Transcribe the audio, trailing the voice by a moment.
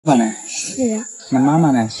爸呢？是啊。那妈妈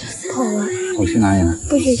呢？跑了。跑去哪里了？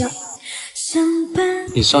不知道。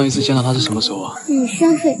你上一次见到他是什么时候啊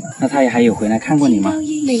？3岁。那他也还有回来看过你吗？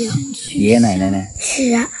没有。爷爷奶奶呢？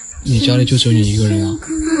是啊。你家里就只有你一个人啊？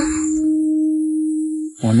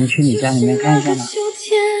我能去你家里面看一下吗？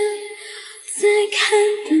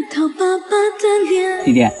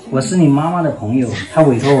弟弟，我是你妈妈的朋友，她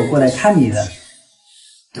委托我过来看你的。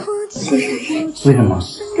不相信。为什么？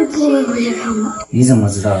他不会回来看我。你怎么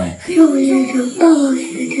知道的？要不认识爸爸时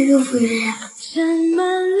他就回来了。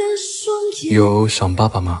有想爸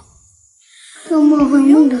爸吗？做梦会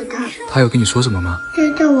梦到他。他有跟你说什么吗？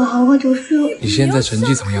叫我好好读书。你现在成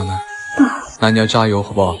绩怎么样呢？不好。那你要加油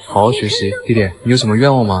好不好？好好学习。弟弟，你有什么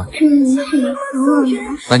愿望吗？这一切和我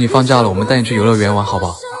们。那你放假了，我们带你去游乐园玩好不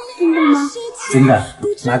好？真的吗？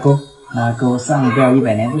真的。拿钩上吊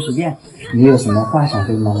100年不许变。你有什么话想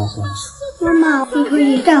对妈妈说？妈妈，你可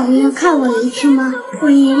以再回来看我一次吗？我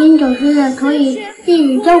已经走失了，可以自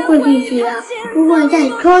己照顾自己了，不会再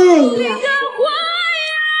穿越一样。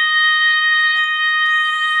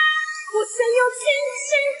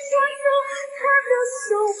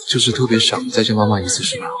就是特别想再见妈妈一次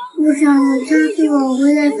是吧？我想他替我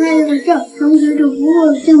回来拍了个照，从此就不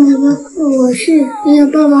会这么说我是你的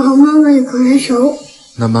爸爸和妈妈的可来熟。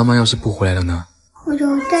那妈妈要是不回来了呢？我就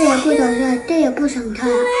再也不找他，再也不想他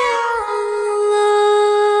了。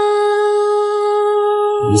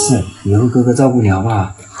没事，以后哥哥照顾你好不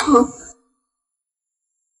好？好。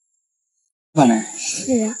爸呢？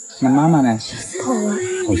是啊。那妈妈呢？跑了。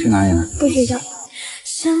跑去哪里了？不知道。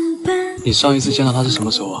你上一次见到他是什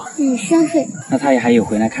么时候啊？3岁。那他也还有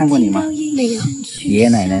回来看过你吗？没有。爷爷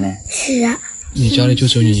奶奶呢？是啊。你家里就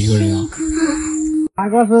只有你一个人啊？那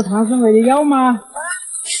个是唐胜伟的药吗？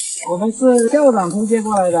我们是校长推荐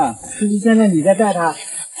过来的，就是现在你在带他。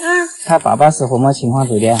他爸爸是什么情况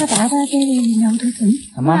走的？他爸爸得了苗头症，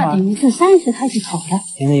他妈妈定是30他就跑了。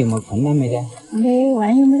现在有没有困难没得？没，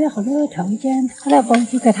万一没得好多条件，后来帮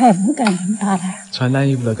几个他也不敢跟他了。穿单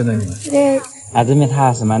衣服的跟着你们。那证明他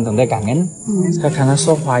还是蛮懂得感恩。他看他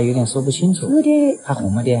说话有点说不清楚。是的。他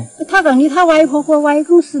红了点。他讲的他外婆和外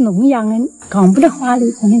公是聋哑人，讲不得话的，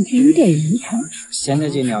可能就有点遗传。现在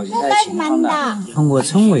就了解他的情况了。通过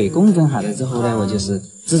村委公证下来之后呢，我就是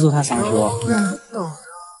资助他上学。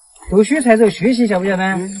读书才走学习，晓不晓得？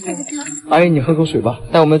阿姨，你喝口水吧，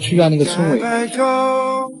带我们去一下那个村委。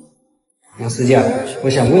杨师教，我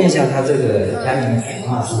想问一下他这个家里面情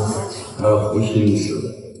况是什么？父亲是的，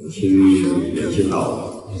父亲年纪老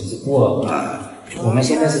了，我们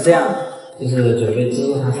现在是这样，就是准备资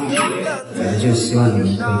助他上学，我们就希望你们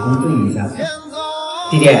可以公证一下。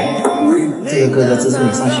弟弟，这个哥哥资助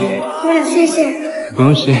你上学。谢谢。不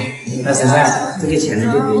用谢。那实在这个钱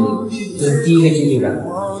呢就给你，这是第一个纪律了。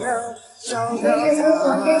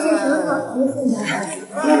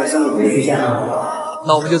回去下啊。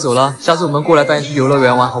那我们就走了，下次我们过来带你去游乐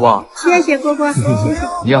园玩，好不好？谢谢哥哥，谢谢。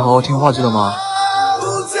你要好好听话，知道吗？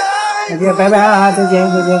再见，拜拜啊，再见，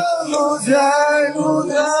再见。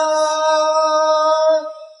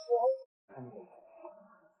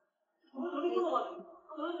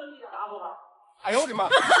哎呦我的妈！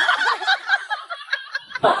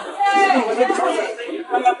我这车子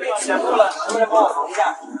刚刚被抢过了，能不能帮我缝一下？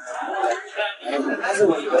但是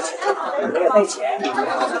我有个钱，没有带钱，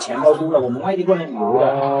钱包丢了，我们外地过来旅游的，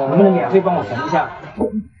能不能免费帮我缝一下？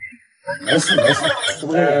没事，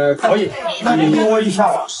可以，那你摸一下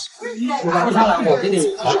吧。摸不下来，我给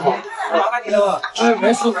你麻烦你了。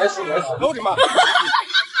没事。我的妈！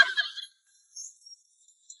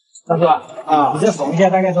大叔啊，你这缝一下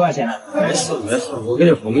大概多少钱？没事，我给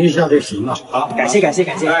你缝一下就行了。好，感谢。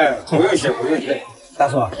哎，不用谢。大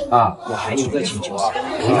叔啊，我还有个请求啊，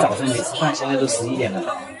你早上没吃饭，现在都11点了，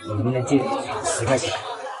你能不能借10块钱？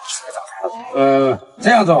这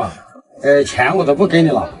样子吧，钱我都不给你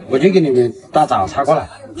了，我就给你们打早餐过来，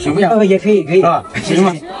行不行？也可以啊，行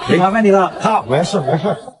吗？麻烦你了。好，没事。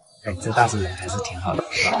哎，这大叔人还是挺好的，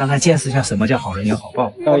让他见识一下什么叫好人有好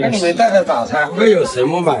报。我给你们带的早餐没有什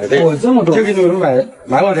么买的，我这么多，就给你们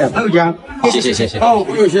买了点豆浆。谢谢。哦，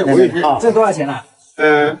不用谢。这多少钱呢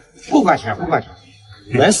？5块钱。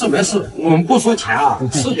没事，我们不说钱啊，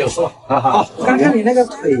吃就是了。好，刚看你那个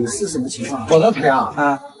腿是什么情况？我的腿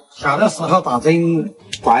啊，小的时候打针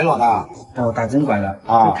拐了的。哦，打针拐了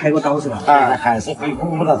啊，开过刀是吧？还是恢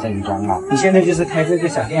复了症状啊。你现在就是开这个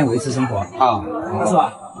小店维持生活啊，是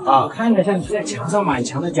吧？我看了一下你在墙上满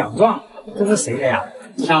墙的奖状，这是谁的呀？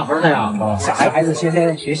拿分的呀。小孩子现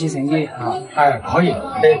在学习成绩哎，可以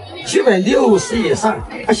，760以上。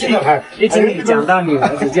他现在还，一听你讲到你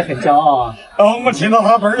儿子就很骄傲啊。我听到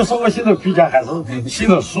他这儿说，我心头比较还是心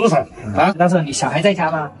头舒畅啊。到时候你小孩在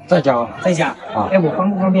家吗？在家，在家啊。哎，我方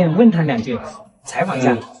不方便问他两句，采访一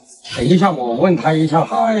下？等一下我问他一下，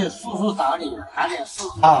嗨，叔叔找你谈点事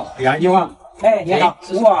啊，杨金旺。哎，你好，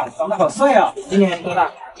哇，长得好帅啊！今年多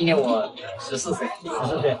大？今年我14岁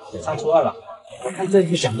，14岁，上初2了。我看这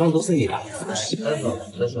些奖状都是你的，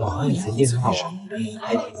都是我。你成绩很好啊，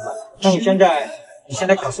还挺棒。那你现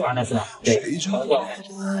在考试完了是吧？对，考了多少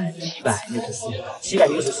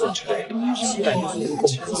？764，对，764，我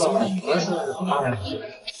是800分。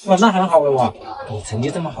哇，那很好了哇！你成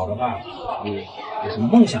绩这么好的话，你有什么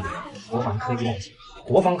梦想？国防科技大学。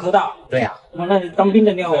国防科大？对呀。那你当兵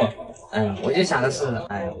的料哦。我就想的是，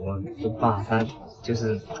我的爸他就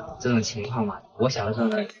是这种情况嘛。我小的时候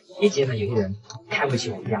呢，一觉得有些人看不起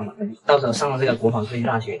我们家嘛，到时候上了这个国防科技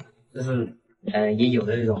大学，就是也有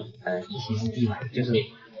的那种一席之地嘛，就是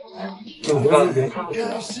就不让别人看不起。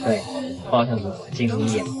对，报效我尽力一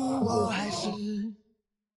点。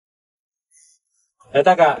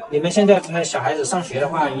大哥，你们现在小孩子上学的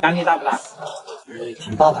话，压力大不大？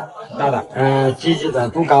挺大的，大的。积极在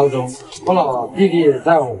读高中，我老弟弟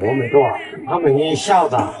在我们这儿，他们的校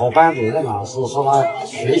长和班主任老师说他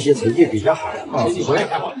学习成绩比较好，成绩不赖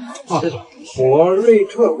看好。博瑞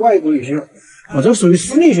特外国语学校，这属于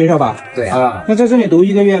私立学校吧？对啊。那在这里读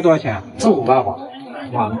一个月多少钱？这5万吧。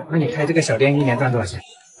哇，那你开这个小店一年赚多少钱？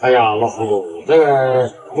哎呀，老胡，这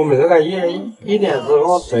个我们这个一年之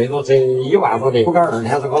后最多挣1万多的，不干2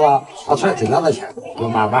天这个了，他出来挣到的钱就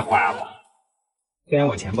慢慢还嘛。虽然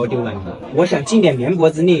我钱包丢了，我想尽点绵薄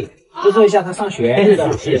之力资助一下他上学。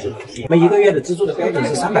每一个月的资助的标准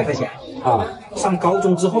是300块钱啊，上高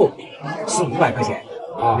中之后是500块钱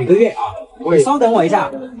啊，每个月啊。你稍等我一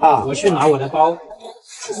下啊，我去拿我的包。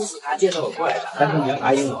其实是他介绍我过来的，但是你要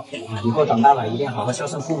答应我，以后长大了一定好好孝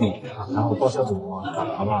顺父母，然后报效祖国，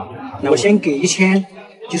好不好？我先给1000，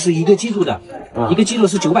就是一个季度的，一个季度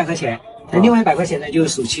是900块钱，那另外100块钱呢，就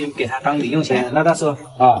暑期给他当零用钱。那到时候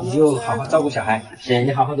你就好好照顾小孩，行，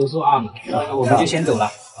你好好读书啊。我们就先走了，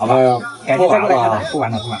好吧？改天再过来看看，不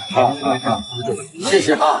晚了。好，谢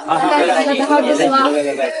谢啊，再好读书啊。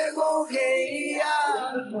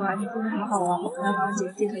哇，你真的好好啊！来帮姐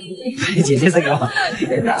介绍一个。姐介绍给我，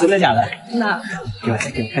真的假的？真的。给我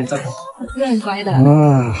看照片。是很乖的。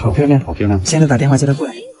哇，好漂亮，好漂亮！现在打电话叫他过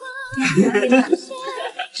来。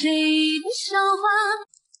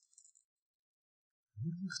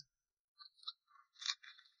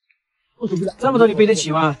这么多你背得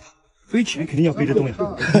起吗？背起来肯定要背得动呀。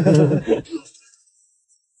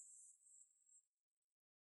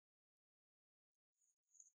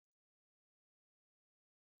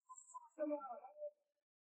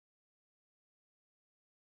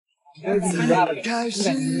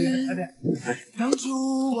当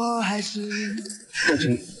初我还是我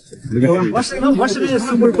是不是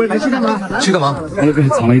来去干嘛？去干嘛？我那边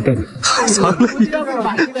藏了一袋，藏了一袋。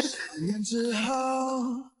10年之后，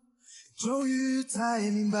终于才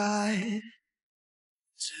明白，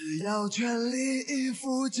只要全力以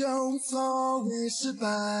赴，就从未失败。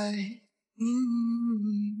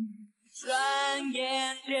转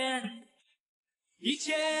眼间，一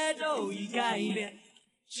切都已改变。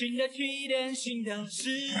新的起点，新的世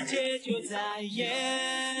界就在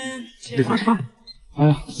眼前。别怕，哎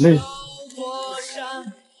呀，累。也流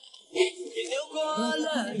过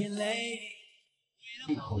了眼泪。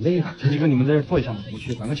好累啊！前几个你们在这坐一下嘛，我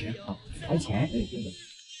去还个钱啊。还钱？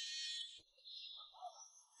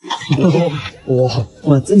哇，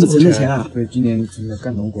真的钱啊！对，今年真的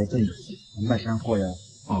干农活挣的，卖山货呀，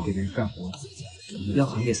给别人干活。要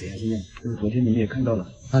还给谁啊？现在？就是昨天你们也看到了，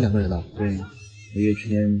那2个人了。对。我也去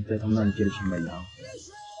年在他们那里借的钱买羊，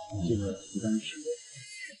这个1单钱。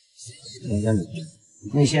人家你，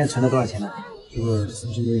那你现在存了多少钱了？这个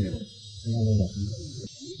3000多元，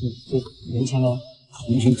这零钱呢？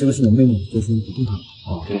零钱这个是我妹妹，就是不动产。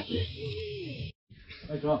哦，对。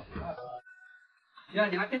哎哥，呀，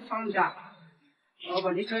你还别放一下。老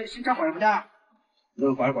板，你说新账还不的？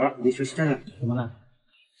还了，你说新账了？怎么了？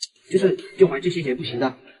就还这些钱不行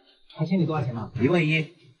的。他欠你多少钱了？11000，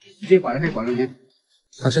这管了可以管了你。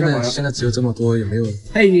他现在只有这么多，也没有。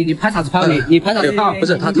哎，你拍啥子炮？你拍啥子炮？不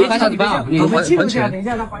是他拍啥子炮？他还钱。等一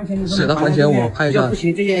下他还钱，是他还钱，我拍一下。不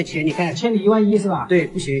行，这些钱你看，欠你11000是吧？对，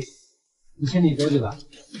不行。你欠你多久了？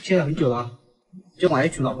欠了很久了，就往下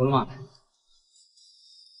娶老婆了嘛。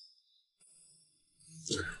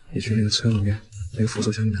也去那个车里面，那个扶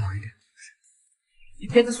手箱里面拿一点。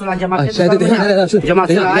骗子出来，叫嘛？哎，对，叫嘛？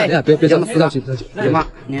等一下，别着急，叫嘛？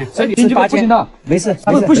你这里是8000的，没事，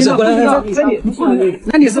不行，这里，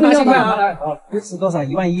那你是8000块啊？是多少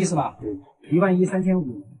？11000是吧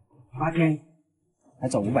？110003500，8天，还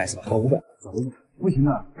找500是吧？找500，不行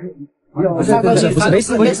的。不是，没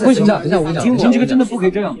事，不行的。等一下，我跟你讲，这个真的不可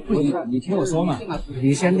以这样。不行，你听我说嘛。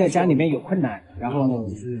你现在家里面有困难，然后呢，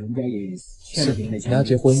是人家也欠了别人的钱，你要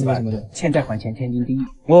结婚什么的，欠债还钱，天经地义。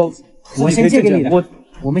我先借给你的，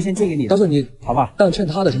我们先借给你的。到时候你好吧？当欠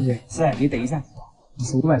他的，行不行？是，你等一下，你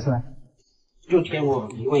数500出来，就欠我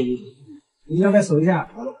11000。你要不要数一下？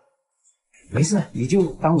没事，你就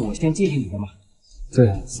当我先借给你的嘛。对，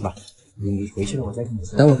是吧？你回去了，我再跟你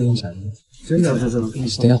说。待会儿跟你讲。真的，等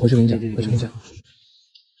一下回去跟你讲，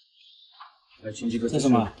这什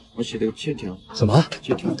么？我写了个借条。什么？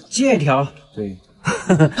借条？对。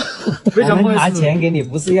我们拿钱给你，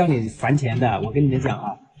不是要你还钱的。我跟你们讲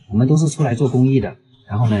啊，我们都是出来做公益的。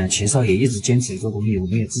然后呢，秦少也一直坚持做公益，我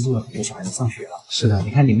们也资助了很多小孩子上学了。是的。你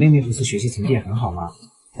看你妹妹不是学习成绩也很好吗？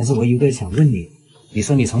但是我有个想问你，你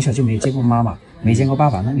说你从小就没见过妈妈，没见过爸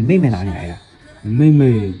爸，那你妹妹哪里来的？我妹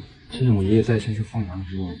妹是我爷爷在山上放羊的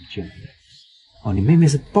时候捡来的。哦，你妹妹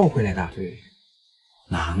是抱回来的？对。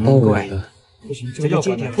难怪。不行，这个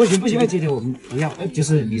借条不行，这个借条我们不要。就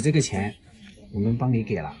是你这个钱，我们帮你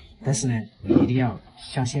给了，但是呢，你一定要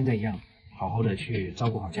像现在一样，好好的去照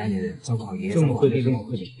顾好家里人，照顾好爷爷，照顾好妹妹。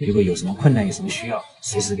如果有什么困难，有什么需要，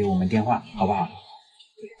随时给我们电话，好不好？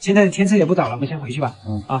现在天色也不早了，我们先回去吧。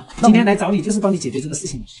今天来找你就是帮你解决这个事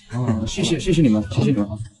情。谢谢你们，谢谢你们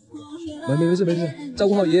啊。没事，照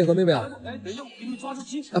顾好爷爷和妹妹啊！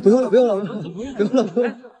啊，不用了，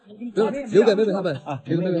留给妹妹他们啊，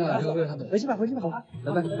留给妹妹他们。回去吧，好，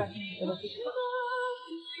拜拜。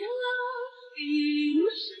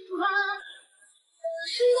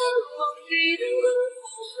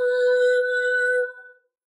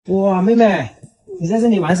哇，妹妹，你在这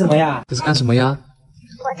里玩什么呀？这是干什么呀？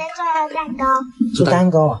我在做蛋糕。做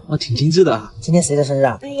蛋糕啊？哇，挺精致的。今天谁的生日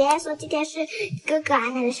啊？我爷爷说今天是哥哥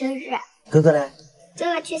安娜的生日。哥哥呢？哥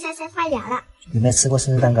哥去山上放羊了。有没有吃过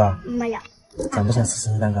生日蛋糕？没有。想不想吃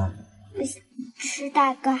生日蛋糕？不想吃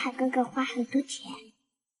蛋糕，还哥哥花很多钱。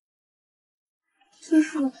叔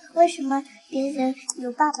叔，为什么别人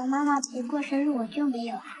有爸爸妈妈陪过生日，我就没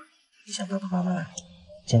有啊？你想爸爸妈妈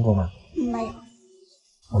见过吗？没有。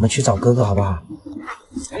我们去找哥哥好不好？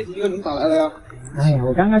哎，你们咋来了呀？哎呀，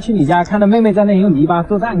我刚刚去你家，看到妹妹在那用泥巴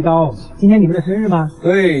做蛋糕。今天你们的生日吗？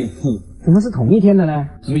对。怎么是同一天的呢？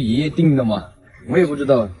是爷爷定的嘛？我也不知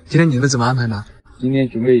道。今天你们怎么安排呢？今天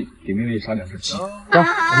准备给妹妹杀2只鸡。走，我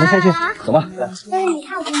们下去，走吧。你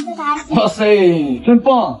看我们这个。哇塞，真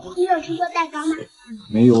棒！你有吃过蛋糕吗？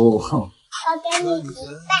没有。我给你吃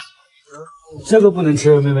蛋。这个不能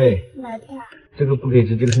吃，妹妹。哪个？这个不可以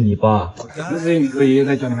吃，这个是泥巴。那是你和爷爷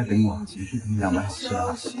在家里面等我，去他们俩班吃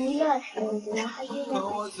了。不要，然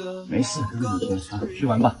后就在。没事，跟你说啊，去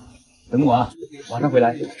玩吧，等我啊，晚上回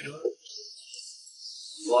来。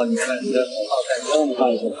哇，你看你的头发改这么大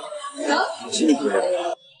一个，辛苦了。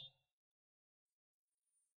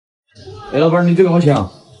哎，老板，你这个好抢。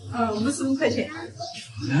我们15块钱。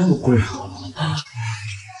那么贵啊！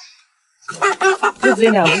就只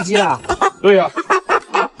有2只鸡了。对呀，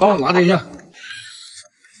帮我拿着一下。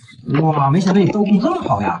哇，没想到你刀工这么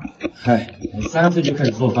好呀！嗨，我3岁就开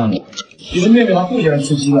始做饭了。其实妹妹她不喜欢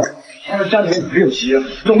吃鸡的，但是家里面只有鸡，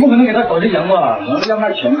总不可能给她搞只羊吧？我们要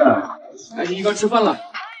卖钱的。哎，你一个吃饭了。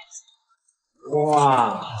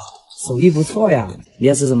哇，手艺不错呀！你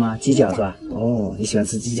要吃什么？鸡脚是吧？哦，你喜欢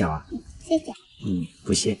吃鸡脚啊？谢谢。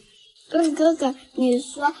不谢。哥哥，你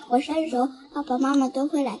说我生日时候爸爸妈妈都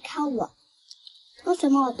会来看我，为什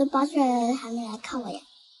么我都8岁了还没来看我呀？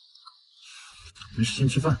没事，先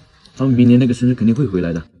吃饭，他们明年那个生日肯定会回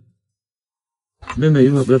来的。妹妹，一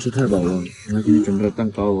会儿不要吃太饱了，我还给你准备了蛋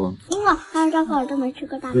糕哦。哇，还有蛋糕我都没吃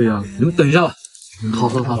过蛋糕。对呀，你们等一下吧。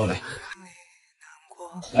好，来。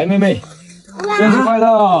来，妹妹，生日快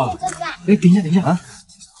乐！哎，等一下啊！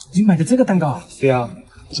你买的这个蛋糕？对呀，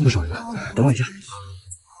这么少人？等我一下。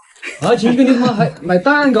啊，秦哥，你怎么还买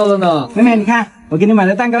蛋糕了呢？妹妹，你看我给你买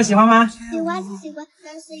的蛋糕，喜欢吗？喜欢，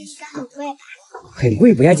但是应该很贵吧？很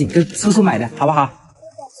贵不要紧，跟叔叔买的好不好？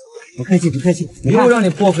不客气。你看，又让你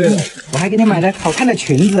破费了。我还给你买了好看的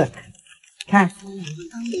裙子，看。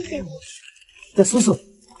谢谢。这叔叔，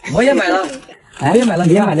我也买了。我也买了，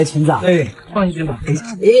你也买了裙子啊？对，放一边吧。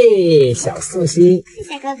哎，小寿星。谢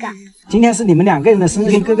谢哥哥。今天是你们2个人的生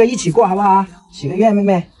日，跟哥哥一起过好不好？许个愿，妹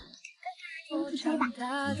妹。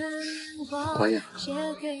可以。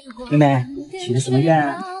妹妹，许的什么愿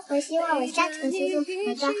啊？我希望我下次生日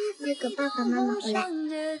能带那个爸爸妈妈回来。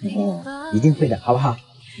一定会的，好不好？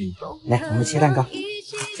来，我们切蛋糕。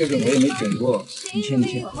这个我也没卷过，你签。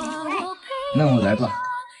那我来吧，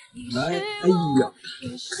来，哎呀，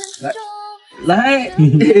来，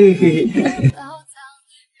嘿嘿。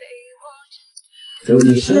祝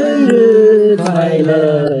你生日快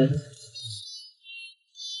乐！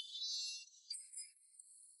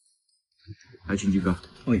哎，秦局哥，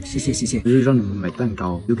喂，谢谢。不是让你们买蛋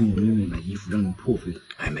糕，又给我妹妹买衣服，让你们破费。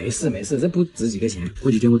哎，没事，这不值几个钱。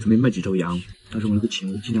过几天我准备卖几头羊，但是我那个钱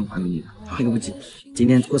我尽量还给你的。那个不急，今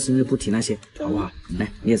天过生日不提那些，好不好？来，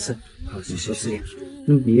你也吃，好，谢多吃点。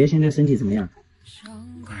你爷现在身体怎么样？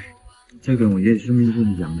哎，这个我爷爷生病是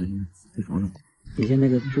养的，在床上。以前那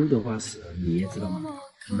个猪的话是你爷知道吗？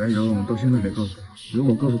没有，到现在没告诉他。如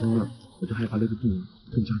果我告诉他了，我就害怕那个病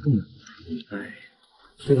更加重了。哎，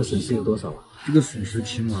这个损失有多少啊？这个损失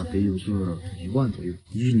起码得有个1万左右，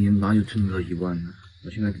一年哪有挣了1万呢？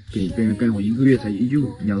我现在给别人干活1个月才也就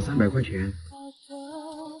200-300块钱。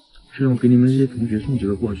是我给你们这些同学送几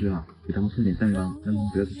个过去啊，给他们送点蛋糕，让他们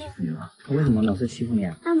不要再欺负你了。他为什么老是欺负你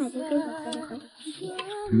啊？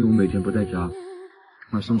因为我每天不在家，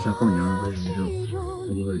上山放羊或者什么时候，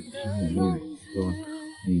他就会欺负我妹妹，说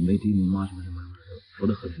你没爹没妈什么，说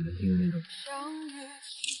得很难听的那种。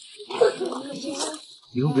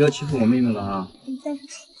以后不要欺负我妹妹了啊！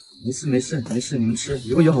没事，你们吃，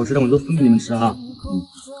以后有好吃的我都分给你们吃啊。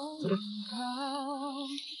走吧。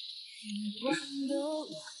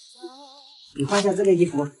你换下这个衣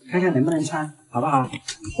服，看看能不能穿，好不好？哦，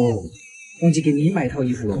忘记给你买一套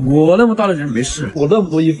衣服了。我那么大的人没事，我那么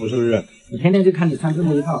多衣服是不是？我天天就看你穿这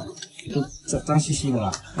么一套，都脏兮兮的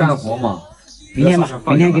了。干活嘛。明天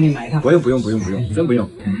给你买一套。不用，真不用。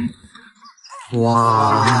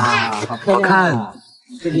哇，好看！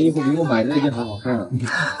这件衣服比我买的那件还好看。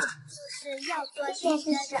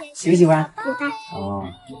喜不喜欢？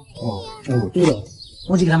喜欢。对了，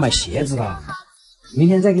忘记给他买鞋子了。明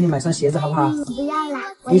天再给你买双鞋子好不好？不要了，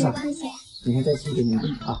我有拖鞋。明天再寄给你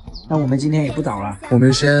啊。那我们今天也不早了，我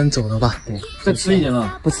们先走了吧。对，再吃一点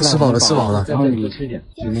了，不吃了，吃饱了。然后你吃一点，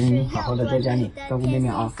你们好好的在家里照顾妹妹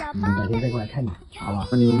啊。改天再过来看你，好吧？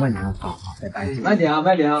那你们慢点啊。好，拜拜。慢点啊。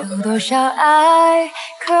有多少爱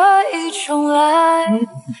可以重来？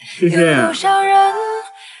谢谢。有多少人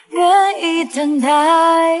愿意等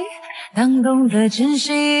待？当懂得珍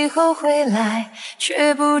惜后回来，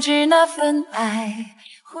却不知那份爱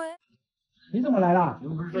会。你怎么来了？你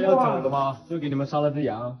们不是说要走的吗？就给你们杀了只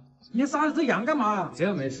羊。你杀了只羊干嘛？这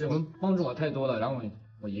个没事，我们帮助我太多了，然后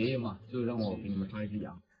我爷爷嘛，就让我给你们杀一只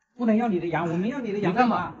羊。不能要你的羊，我们要你的羊干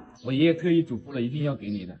嘛？我爷爷特意嘱咐了，一定要给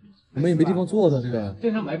你的。我们也没地方坐的，这个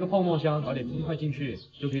镇上买个泡沫箱，搞点冰块进去，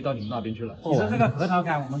就可以到你们那边去了。你说这个核桃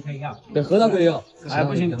杆我们可以要？对，核桃可以要。哎，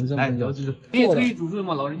不行，哎，你也特意嘱咐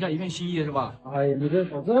嘛，老人家一片心意是吧？哎呀，你这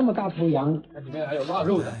这么大头羊，里面还有腊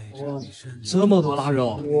肉的。哇，这么多腊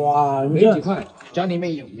肉！哇，没几块。家里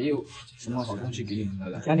面有没有什么好东西给你们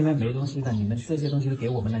的？家里面没东西的，你们这些东西都给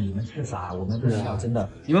我们了，你们吃啥？我们不要，真的。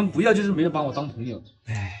你们不要就是没有把我当朋友。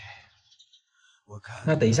哎。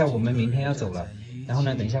那等一下我们明天要走了，然后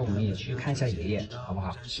呢，等一下我们也去看一下爷爷，好不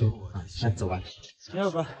好？行啊，那走吧。第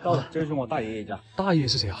二个到了，这就是我大爷爷家。大爷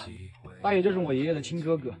是谁啊？大爷就是我爷爷的亲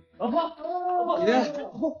哥哥。老婆，爷爷，哎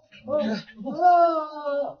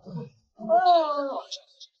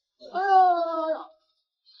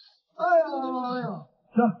呀，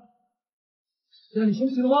这你休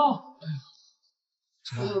息了吗？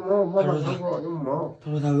他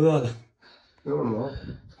说他饿了。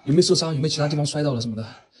有没有受伤？有没有其他地方摔到了什么的？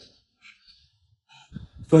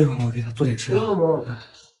坐一会儿，我给他做点吃的。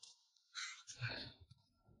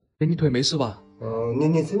哎，你腿没事吧？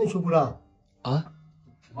你真的出不了啊？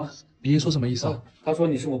爷爷说什么意思啊？他说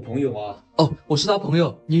你是我朋友啊。哦，我是他朋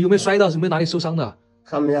友。你有没有摔到？有没有哪里受伤的？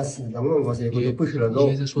他们家死人问我这个都不许能够。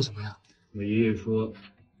爷爷在说什么呀？我爷爷说，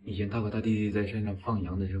以前他和他弟弟在山上放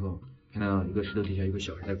羊的时候，看到一个石头底下有个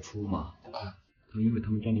小孩在哭嘛。因为他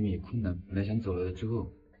们家里面也困难，本来想走了之后，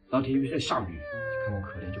当天因为在下雨，看我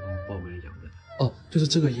可怜，就把我抱回来养的。哦，就是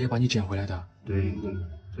这个爷爷把你捡回来的。对，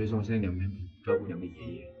所以说我现在两边照顾2个爷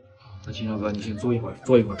爷。那秦少哥，你先坐一会儿，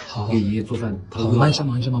好，给爷爷做饭。好，慢一下，不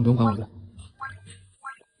用管我的。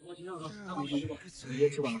秦少哥，那我回去吧。爷爷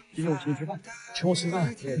吃完了，今天我请你吃饭。请我吃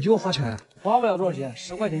饭？你就要花钱？花不了多少钱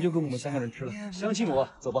，10块钱就够我们3个人吃了。相信我，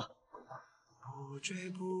走吧。不追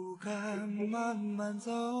不赶，慢慢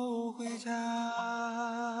走回家。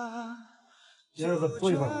第二个，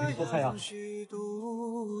坐一会儿，我给你做菜啊。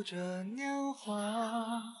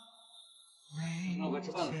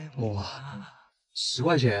哇，10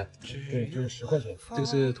块钱？对，就是10块钱。这个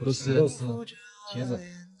是土豆丝、茄子。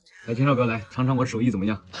来，秦少哥，来尝尝我手艺怎么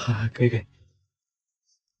样？可以。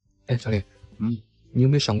哎，小李，你有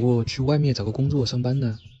没有想过去外面找个工作上班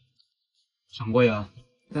呢？想过呀，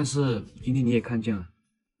但是今天你也看见了，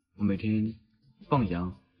我每天放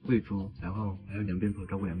羊、喂猪，然后还有2边跑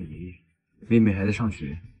照顾2个爷爷，妹妹还在上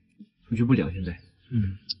学，出去不了现在。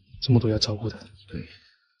这么多要照顾的。对。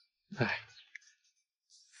唉，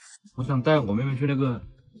我想带我妹妹去那个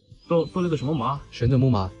做那个什么马，旋转木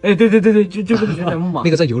马。哎，对，就这个旋转木马。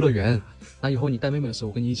那个在游乐园。那以后你带妹妹的时候，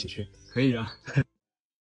我跟你一起去。可以啊。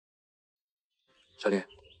小莲，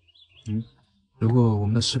如果我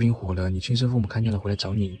们的视频火了，你亲生父母看见了回来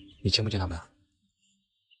找你，你见不见他们啊？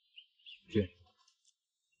见。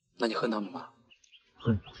那你恨他们吗？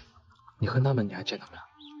恨。你恨他们，你还见他们啊？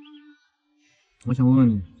我想问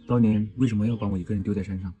问，当年为什么要把我一个人丢在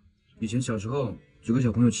山上？以前小时候几个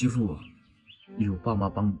小朋友欺负我，有爸妈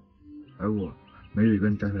帮我，而我没有一个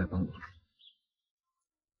人带回来帮我。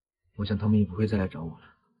我想他们也不会再来找我了。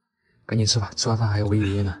赶紧吃吧，吃完饭还要喂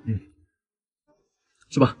爷爷呢。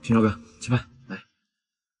是吧，秦少哥，吃饭来。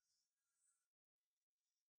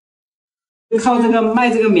靠这个卖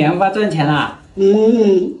这个棉花赚钱啦？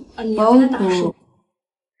包谷。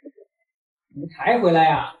你才回来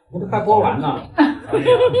呀？我都快播完了。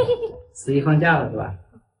11放假了是吧？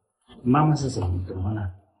妈妈是怎么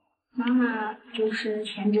了？妈妈就是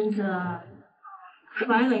前阵子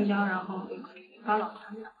摔了一跤，然后把脑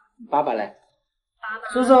瘫了。爸爸嘞？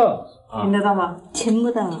叔叔听得到吗？听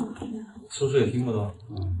不到。叔叔也听不到。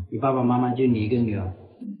你爸爸妈妈就你一个女儿。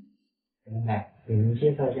来，给您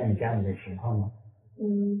介绍一下你家里的情况吗？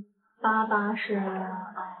爸爸是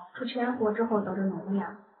出车祸之后得的脓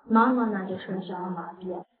疡，妈妈呢就是小儿麻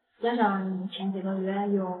痹，加上前几个月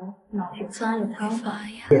有脑血栓有瘫痪。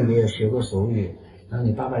也没有学过手语，然后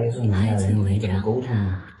你爸爸又是聋哑人，你们怎么沟通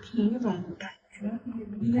呢？听懂感觉。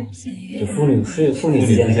就父女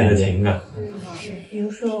之间的情感。有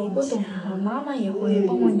时候不懂，妈妈也会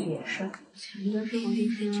帮我解释。有的时候就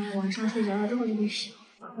是晚上睡着了之后就会想，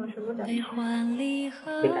我睡不着。会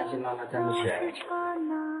担心妈妈站不起来。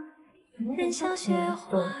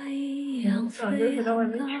就是在外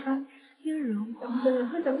面穿，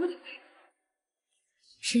会站不起来。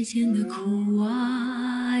世间的苦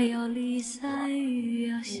啊，要离散雨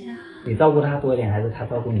要下。你照顾他多一点，还是他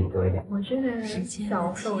照顾你多一点？我觉得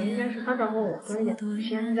小时候应该是他照顾我多一点，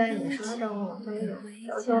现在也是他照顾我多一点。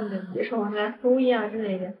小时候也是我在书业啊之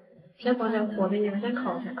类的，先放在活的一个，先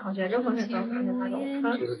考起来之后才照顾他照顾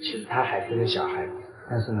他。就是其实他还是个小孩，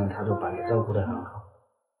但是呢，他就把你照顾得很好。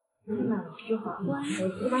那句话，我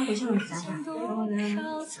一般会像你想法，然后呢，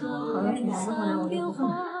好了挺难之后呢，我就不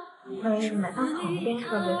放。买他旁边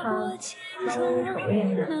特别他稍微熟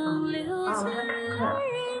练一点把我他看看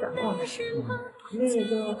想我们，妹妹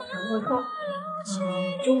就然后说，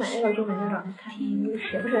就买那个，看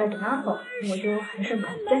谁不是来跟他跑，我就还是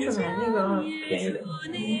坚持买那个便宜的。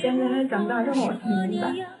现在长大之后我才明白，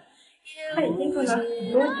他已经分了很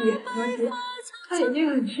多级，他已经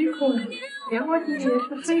很辛苦了，棉花机也是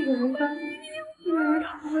他一个人担，因为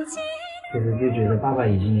他们。其实就觉得爸爸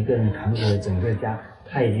已经一个人扛起了整个家，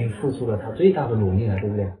他已经付出了他最大的努力了，对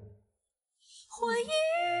不对？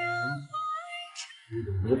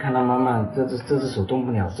我就看到妈妈这只手动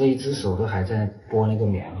不了，这一只手都还在拨那个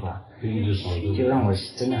棉花，一只手就让我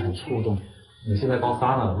真的很触动。你现在高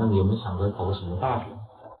3了，那你有没有想着考个什么大学？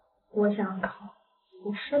我想考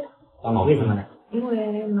博士的。为什么呢？因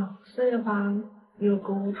为老师的话有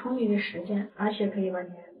够充裕的时间，而且可以把你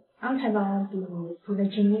安排到比住得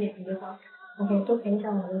近一点的地方，我可以多陪一下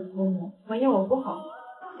我的父母。万一我不好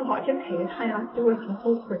去陪他呀，就会很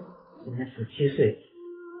后悔。现在17岁，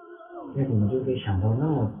那怎么就会想到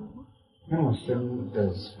那么深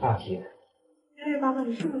的话题呢？因为爸爸，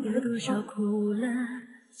你是不是觉得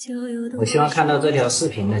我希望看到这条视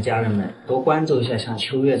频的家人们多关注一下像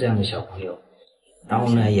秋月这样的小朋友，然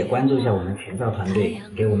后呢也关注一下我们全照团队，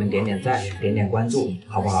给我们点点赞，点点关注，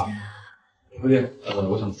好不好？秋月，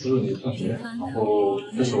我想资助你的同学，然后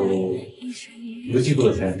这首1个季度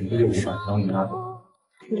的钱，1个月500，然后你拿走。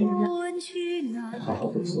好好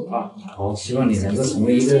读书啊！好，希望你能够成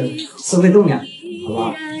为一个社会栋梁，好不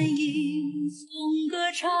好？歌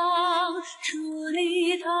唱，伫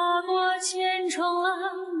立踏过千重浪，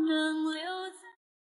能留